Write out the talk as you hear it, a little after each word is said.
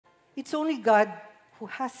It's only God who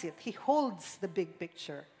has it. He holds the big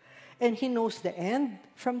picture. And He knows the end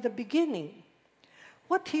from the beginning.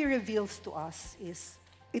 What He reveals to us is,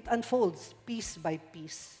 it unfolds piece by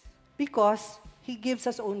piece. Because He gives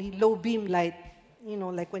us only low beam light,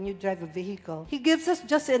 like when you drive a vehicle. He gives us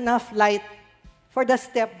just enough light for the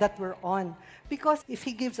step that we're on. Because if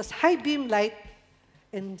He gives us high beam light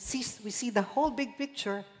and we see the whole big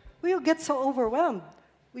picture, we'll get so overwhelmed.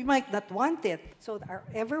 We might not want it. So our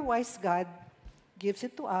ever-wise God gives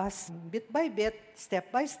it to us bit by bit, step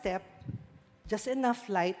by step, just enough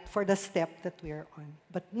light for the step that we are on.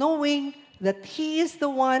 But knowing that He is the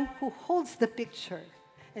one who holds the picture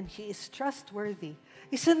and He is trustworthy,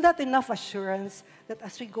 isn't that enough assurance that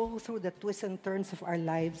as we go through the twists and turns of our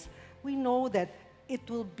lives, we know that it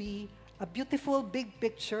will be a beautiful big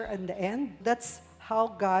picture in the end? That's how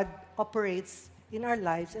God operates in our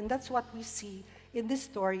lives, and that's what we see in this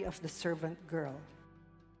story of the servant girl.